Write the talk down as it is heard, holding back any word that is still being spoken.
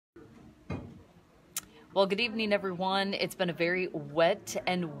Well, good evening, everyone. It's been a very wet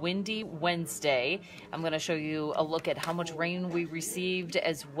and windy Wednesday. I'm going to show you a look at how much rain we received,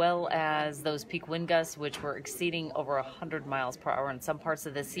 as well as those peak wind gusts, which were exceeding over 100 miles per hour in some parts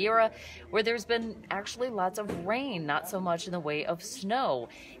of the Sierra, where there's been actually lots of rain, not so much in the way of snow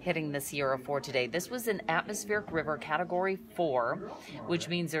hitting the Sierra for today. This was an atmospheric river category 4, which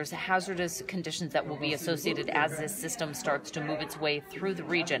means there's hazardous conditions that will be associated as this system starts to move its way through the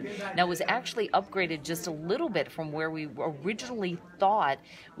region. Now, it was actually upgraded just a little bit from where we originally thought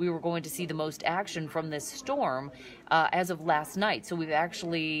we were going to see the most action from this storm as of last night. So we've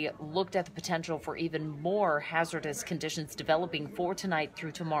actually looked at the potential for even more hazardous conditions developing for tonight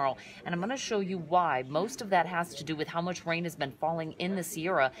through tomorrow. And I'm going to show you why. Most of that has to do with how much rain has been falling in the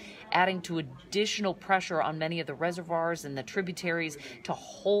Sierra, adding to additional pressure on many of the reservoirs and the tributaries to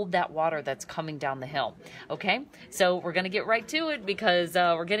hold that water that's coming down the hill. Okay, so we're going to get right to it because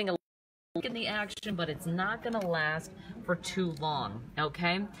we're getting a look in the action, but it's not going to last for too long.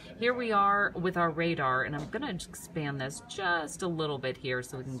 Okay, here we are with our radar, and I'm going to expand this just a little bit here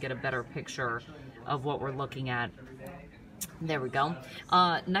so we can get a better picture of what we're looking at. There we go.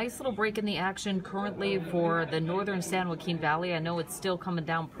 Nice little break in the action currently for the northern San Joaquin Valley. I know it's still coming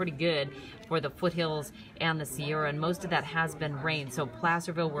down pretty good for the foothills and the Sierra, and most of that has been rain. So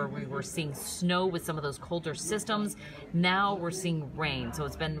Placerville, where we were seeing snow with some of those colder systems, now we're seeing rain. So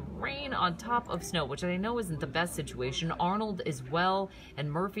it's been rain on top of snow, which I know isn't the best situation. Arnold as well,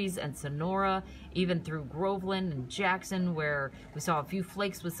 and Murphys and Sonora, even through Groveland and Jackson, where we saw a few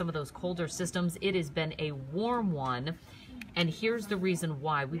flakes with some of those colder systems. It has been a warm one. And here's the reason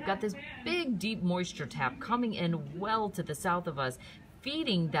why. We've got this big, deep moisture tap coming in well to the south of us,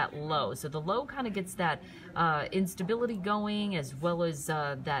 feeding that low. So the low kind of gets that instability going, as well as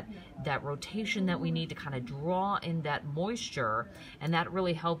that rotation that we need to kind of draw in that moisture. And that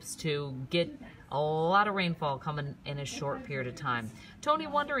really helps to get a lot of rainfall coming in a short period of time. Tony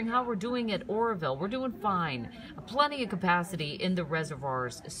wondering how we're doing at Oroville. We're doing fine. Plenty of capacity in the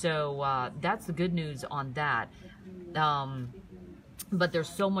reservoirs. So that's the good news on that. But there's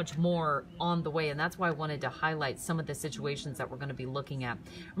so much more on the way, and that's why I wanted to highlight some of the situations that we're going to be looking at.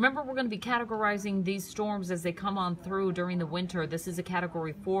 Remember, we're going to be categorizing these storms as they come on through during the winter. This is a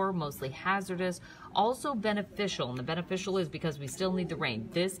category 4, mostly hazardous, also beneficial, and the beneficial is because we still need the rain.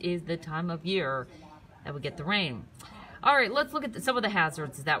 This is the time of year that we get the rain. All right, let's look at some of the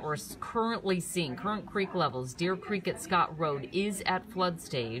hazards that we're currently seeing. Current creek levels. Deer Creek at Scott Road is at flood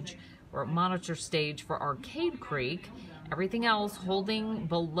stage. We're at monitor stage for Arcade Creek. Everything else holding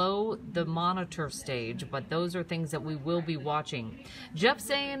below the monitor stage, but those are things that we will be watching. Jeff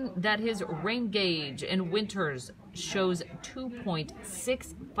saying that his rain gauge in Winters shows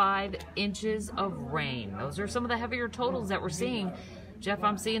 2.65 inches of rain. Those are some of the heavier totals that we're seeing. Jeff,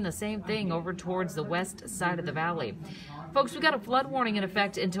 I'm seeing the same thing over towards the west side of the valley. Folks, we got a flood warning in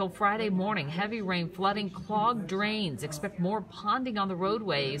effect until Friday morning. Heavy rain, flooding, clogged drains. Expect more ponding on the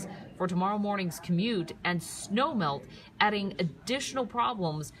roadways for tomorrow morning's commute, and snow melt adding additional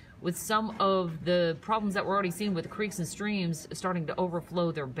problems with some of the problems that we're already seeing with the creeks and streams starting to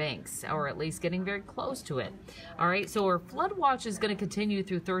overflow their banks, or at least getting very close to it. All right, so our flood watch is going to continue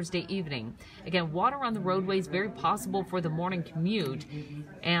through Thursday evening. Again, water on the roadways, very possible for the morning commute,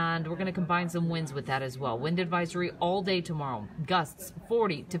 and we're going to combine some winds with that as well. Wind advisory all day tomorrow. Gusts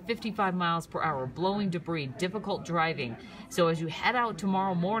 40 to 55 miles per hour, blowing debris, difficult driving. So as you head out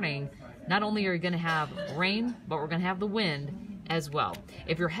tomorrow morning, not only are you going to have rain, but we're going to have the wind as well.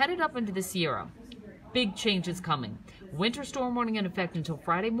 If you're headed up into the Sierra, big changes coming. Winter storm warning in effect until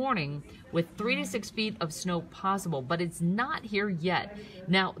Friday morning with 3 to 6 feet of snow possible, but it's not here yet.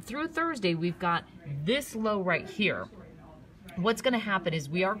 Now, through Thursday, we've got this low right here. What's going to happen is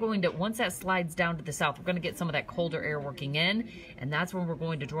we are going to, once that slides down to the south, we're going to get some of that colder air working in, and that's when we're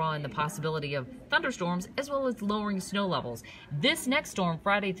going to draw in the possibility of thunderstorms as well as lowering snow levels. This next storm,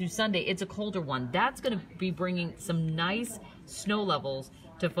 Friday through Sunday, it's a colder one. That's going to be bringing some nice snow levels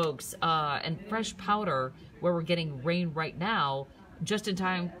to folks and fresh powder where we're getting rain right now, just in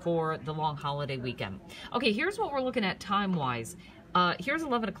time for the long holiday weekend. Okay, here's what we're looking at time-wise. Here's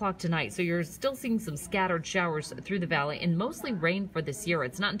 11 o'clock tonight, so you're still seeing some scattered showers through the valley and mostly rain for the Sierra.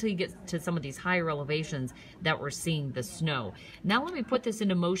 It's not until you get to some of these higher elevations that we're seeing the snow. Now let me put this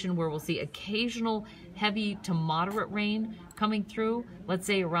into motion where we'll see occasional heavy to moderate rain coming through. Let's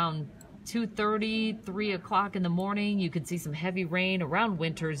say around 2:30, 3 o'clock in the morning. You could see some heavy rain around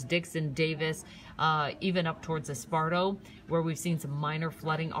Winters, Dixon, Davis, even up towards Esparto, where we've seen some minor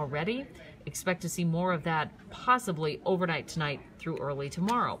flooding already. Expect to see more of that possibly overnight tonight through early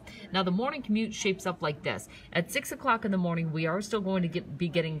tomorrow. Now the morning commute shapes up like this. At 6 o'clock in the morning, we are still going to be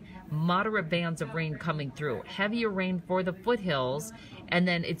getting moderate bands of rain coming through. Heavier rain for the foothills, and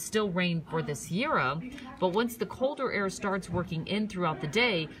then it's still rain for the Sierra. But once the colder air starts working in throughout the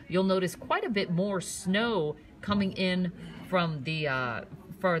day, you'll notice quite a bit more snow coming in from the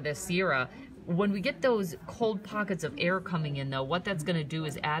for the Sierra. When we get those cold pockets of air coming in, though, what that's going to do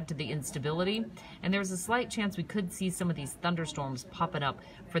is add to the instability, and there's a slight chance we could see some of these thunderstorms popping up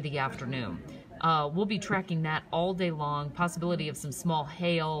for the afternoon. We'll be tracking that all day long, possibility of some small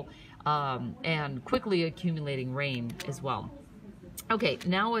hail and quickly accumulating rain as well. Okay,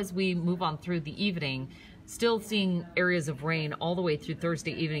 now as we move on through the evening, still seeing areas of rain all the way through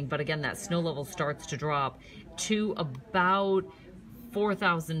Thursday evening, but again, that snow level starts to drop to about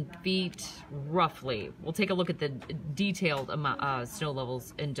 4,000 feet, roughly. We'll take a look at the detailed snow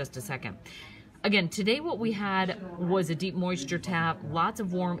levels in just a second. Again, today what we had was a deep moisture tap, lots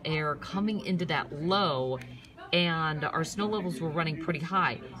of warm air coming into that low, and our snow levels were running pretty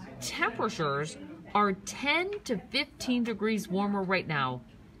high. Temperatures are 10 to 15 degrees warmer right now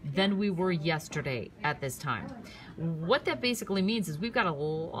than we were yesterday at this time. What that basically means is we've got a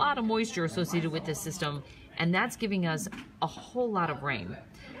lot of moisture associated with this system, and that's giving us a whole lot of rain.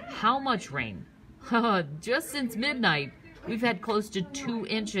 How much rain? Just since midnight, we've had close to 2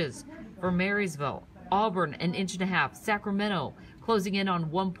 inches for Marysville, Auburn, 1.5 inches, Sacramento, closing in on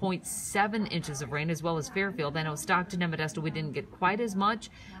 1.7 inches of rain, as well as Fairfield. I know Stockton and Modesto, we didn't get quite as much,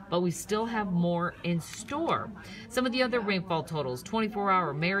 but we still have more in store. Some of the other rainfall totals: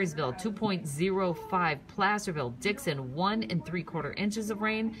 24-hour Marysville, 2.05, Placerville, Dixon, 1 3/4 inches of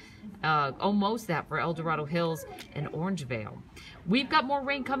rain, almost that for El Dorado Hills and Orangevale. We've got more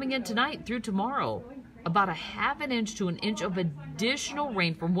rain coming in tonight through tomorrow, about 1/2 inch to 1 inch of additional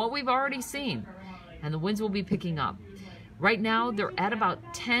rain from what we've already seen, and the winds will be picking up. Right now, they're at about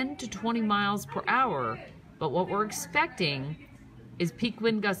 10 to 20 miles per hour, but what we're expecting is peak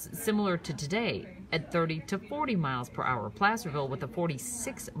wind gusts similar to today at 30 to 40 miles per hour. Placerville with a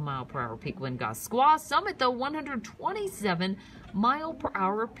 46 mile per hour peak wind gust. Squaw Summit, though, 127 mile per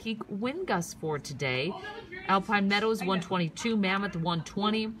hour peak wind gusts for today. Alpine Meadows, 122, Mammoth,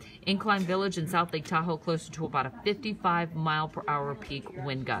 120, Incline Village and South Lake Tahoe closer to about a 55 mile per hour peak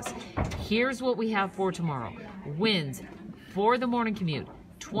wind gust. Here's what we have for tomorrow. Winds for the morning commute,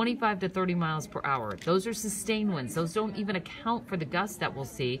 25 to 30 miles per hour. Those are sustained winds. Those don't even account for the gusts that we'll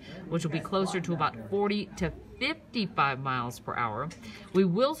see, which will be closer to about 40 to 55 miles per hour. We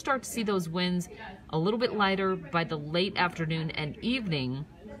will start to see those winds a little bit lighter by the late afternoon and evening,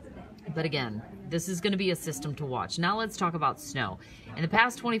 but again, this is going to be a system to watch. Now let's talk about snow. In the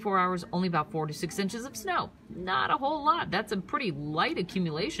past 24 hours, only about 4 to 6 inches of snow. Not a whole lot. That's a pretty light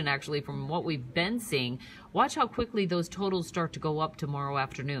accumulation, actually, from what we've been seeing. Watch how quickly those totals start to go up tomorrow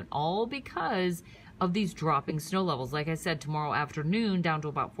afternoon, all because of these dropping snow levels. Like I said, tomorrow afternoon down to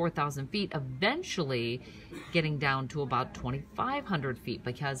about 4,000 feet, eventually getting down to about 2,500 feet,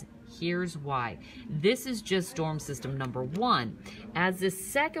 because here's why. This is just storm system number 1. As the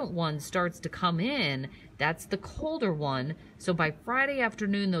second one starts to come in, that's the colder one. So by Friday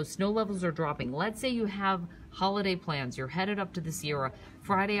afternoon, those snow levels are dropping. Let's say you have holiday plans. You're headed up to the Sierra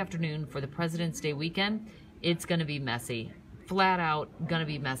Friday afternoon for the President's Day weekend. It's going to be messy. Flat out going to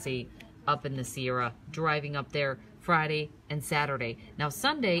be messy up in the Sierra, driving up there Friday and Saturday. Now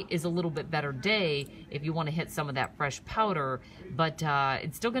Sunday is a little bit better day if you want to hit some of that fresh powder, but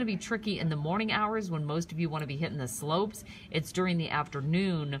it's still going to be tricky in the morning hours when most of you want to be hitting the slopes. It's during the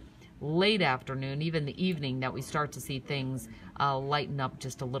afternoon, late afternoon, even the evening, that we start to see things lighten up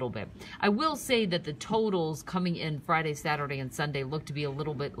just a little bit. I will say that the totals coming in Friday, Saturday, and Sunday look to be a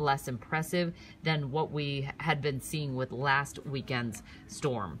little bit less impressive than what we had been seeing with last weekend's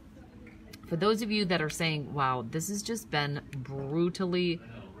storm. For those of you that are saying, wow, this has just been brutally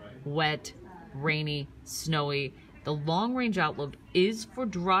wet, rainy, snowy, the long-range outlook is for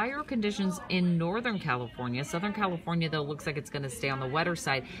drier conditions in Northern California. Southern California, though, looks like it's going to stay on the wetter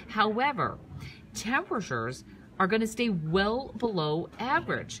side. However, temperatures are going to stay well below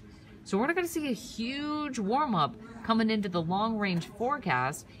average. So we're not going to see a huge warm-up coming into the long-range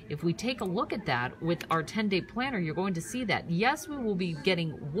forecast. If we take a look at that with our 10-day planner, you're going to see that. Yes, we will be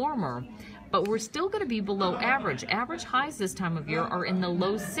getting warmer, but we're still going to be below average. Average highs this time of year are in the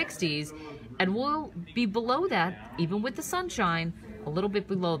low 60s, and we'll be below that, even with the sunshine, a little bit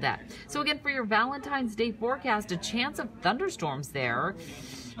below that. So again, for your Valentine's Day forecast, a chance of thunderstorms there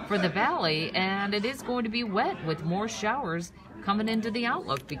for the valley, and it is going to be wet with more showers coming into the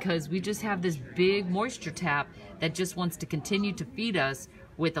outlook because we just have this big moisture tap that just wants to continue to feed us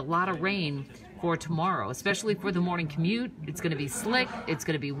with a lot of rain for tomorrow, especially for the morning commute. It's going to be slick, it's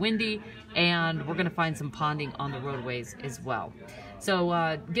going to be windy, and we're going to find some ponding on the roadways as well.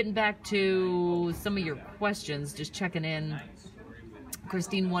 So getting back to some of your questions, just checking in.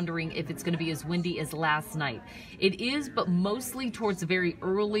 Christine wondering if it's going to be as windy as last night. It is, but mostly towards the very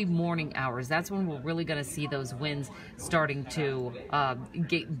early morning hours. That's when we're really going to see those winds starting to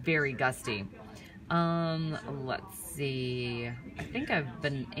get very gusty. Let's see. I think I've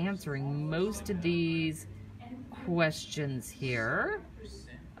been answering most of these questions here.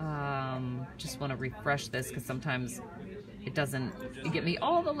 Just want to refresh this because sometimes it doesn't get me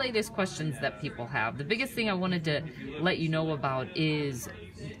all the latest questions that people have. The biggest thing I wanted to let you know about is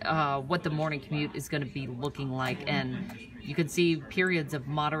what the morning commute is going to be looking like. And you can see periods of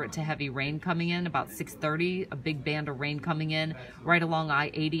moderate to heavy rain coming in about 6:30, a big band of rain coming in right along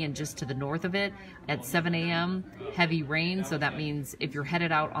I-80 and just to the north of it. At 7 a.m., heavy rain, so that means if you're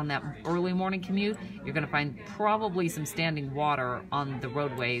headed out on that early morning commute, you're going to find probably some standing water on the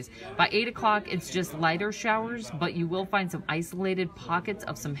roadways. By 8 o'clock, it's just lighter showers, but you will find some isolated pockets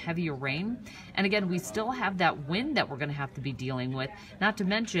of some heavier rain. And again, we still have that wind that we're going to have to be dealing with, not to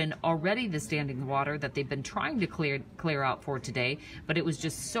mention already the standing water that they've been trying to clear out for today, but it was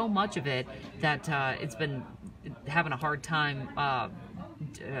just so much of it that it's been having a hard time.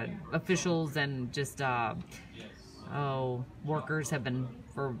 Officials and just workers have been,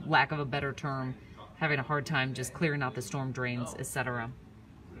 for lack of a better term, having a hard time just clearing out the storm drains, etc.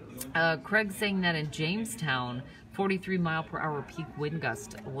 Craig saying that in Jamestown, 43-mile-per-hour peak wind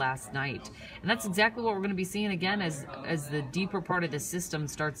gust last night. And that's exactly what we're going to be seeing again as the deeper part of the system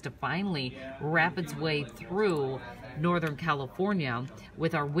starts to finally wrap its way through Northern California,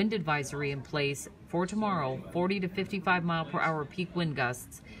 with our wind advisory in place for tomorrow. 40 to 55-mile-per-hour peak wind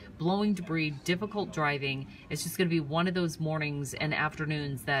gusts, blowing debris, difficult driving. It's just going to be one of those mornings and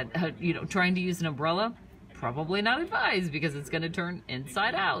afternoons that, trying to use an umbrella, probably not advised because it's going to turn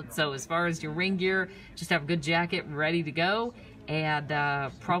inside out. So as far as your rain gear, just have a good jacket ready to go, and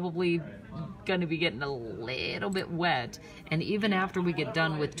probably going to be getting a little bit wet. And even after we get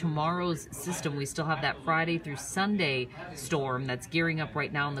done with tomorrow's system, we still have that Friday through Sunday storm that's gearing up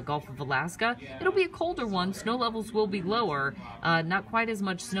right now in the Gulf of Alaska. It'll be a colder one. Snow levels will be lower. Not quite as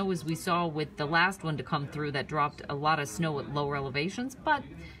much snow as we saw with the last one to come through that dropped a lot of snow at lower elevations. But,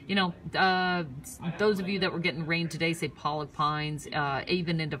 those of you that were getting rain today, say Pollock Pines,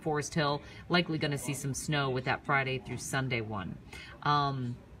 even into Forest Hill, likely going to see some snow with that Friday through Sunday one.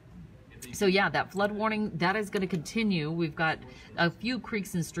 So yeah, that flood warning, that is going to continue. We've got a few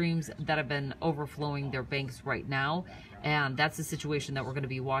creeks and streams that have been overflowing their banks right now, and that's the situation that we're going to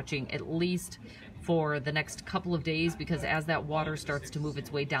be watching at least for the next couple of days, because as that water starts to move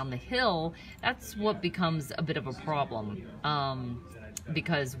its way down the hill, that's what becomes a bit of a problem,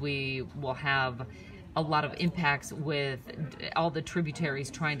 because we will have a lot of impacts with all the tributaries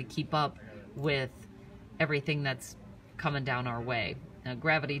trying to keep up with everything that's coming down our way.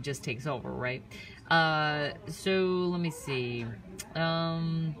 Gravity just takes over, right? So let me see.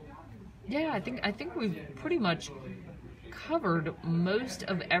 Yeah, I think we've pretty much covered most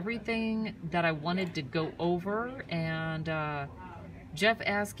of everything that I wanted to go over. And Jeff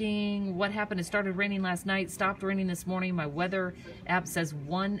asking what happened. It started raining last night, stopped raining this morning. My weather app says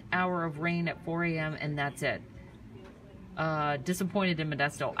 1 hour of rain at 4 a.m. and that's it. Disappointed in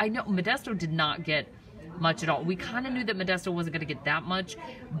Modesto. I know Modesto did not get much at all. We kind of knew that Modesto wasn't going to get that much,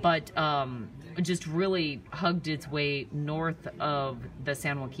 but just really hugged its way north of the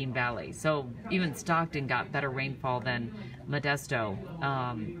San Joaquin Valley. So even Stockton got better rainfall than Modesto.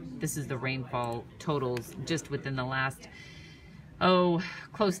 This is the rainfall totals just within the last,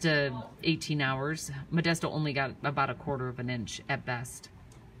 close to 18 hours. Modesto only got about 1/4 inch at best.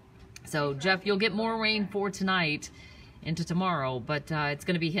 So Jeff, you'll get more rain for tonight into tomorrow, but it's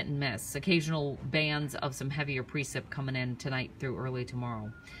going to be hit and miss. Occasional bands of some heavier precip coming in tonight through early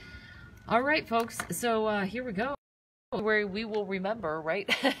tomorrow. All right, folks, so here we go. Where we will remember,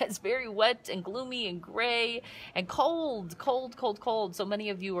 right? It's very wet and gloomy and gray and cold. So many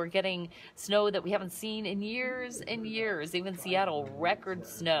of you are getting snow that we haven't seen in years and years. Even Seattle, record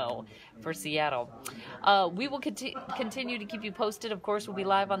snow for Seattle. We will continue to keep you posted. Of course, we'll be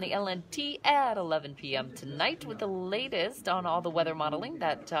live on the LNT at 11 p.m. tonight with the latest on all the weather modeling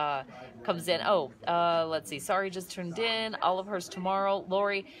that comes in. Let's see. Sorry, just turned in. Olivehurst tomorrow.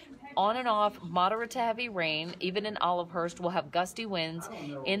 Lori, on and off, moderate to heavy rain. Even in Olivehurst, we'll have gusty winds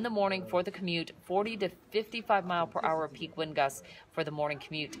in the morning for the commute. 40 to 55 mile per hour peak wind gusts for the morning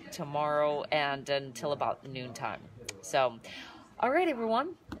commute tomorrow and until about noontime. So, all right,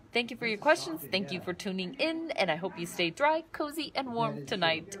 everyone. Thank you for your questions. Thank you for tuning in, and I hope you stay dry, cozy, and warm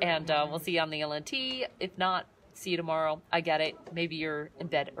tonight. And we'll see you on the LNT. If not, see you tomorrow. I get it. Maybe you're in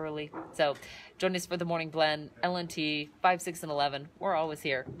bed early. So join us for the morning blend. LNT 5, 6, and 11. We're always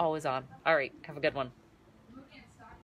here, always on. All right. Have a good one.